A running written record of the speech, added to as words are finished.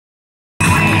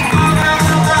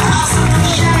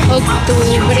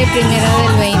octubre, primera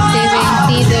del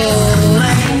 2022,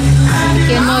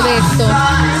 aquí en Modesto,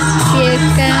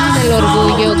 fiesta del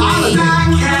orgullo gay.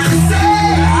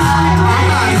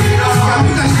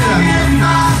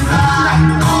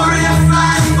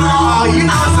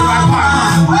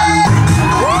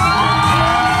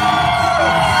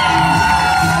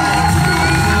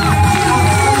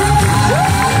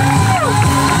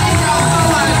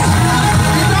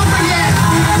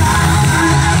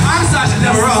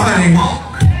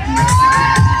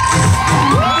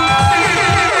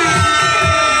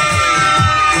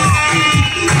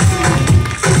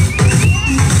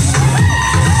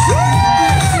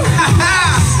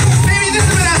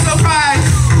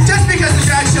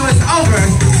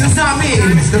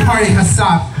 The party has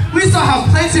stopped. We still have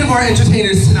plenty more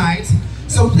entertainers tonight,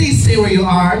 so please stay where you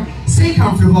are, stay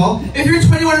comfortable. If you're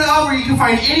 21 and over, you can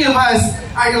find any of us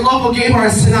at your local gay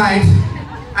bars tonight,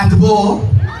 at the Bull,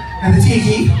 and the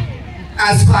Tiki,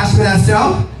 at Splash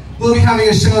Modesto. We'll be having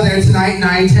a show there tonight,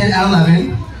 9, 10, and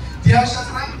 11. Do you have a show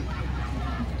tonight?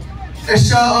 A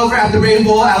show over at the Rain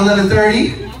Bowl at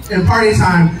 11:30, and party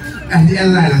time at the end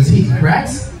of the night at the Tiki, correct?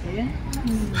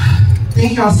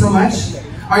 Thank y'all so much.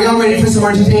 Are y'all ready for some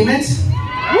more entertainment?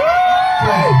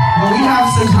 Good. Well, we have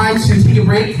some time to take a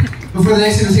break before the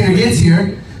next entertainer gets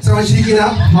here. So I want you to get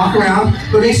up, walk around,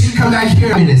 but make sure you come back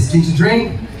here in minutes. Get your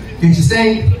drink, get your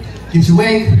steak, get your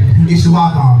wing, and get your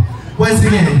walk on. Once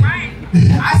again,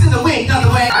 I said the wing, not the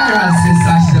way. I know how to say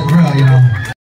Sasha the world, y'all.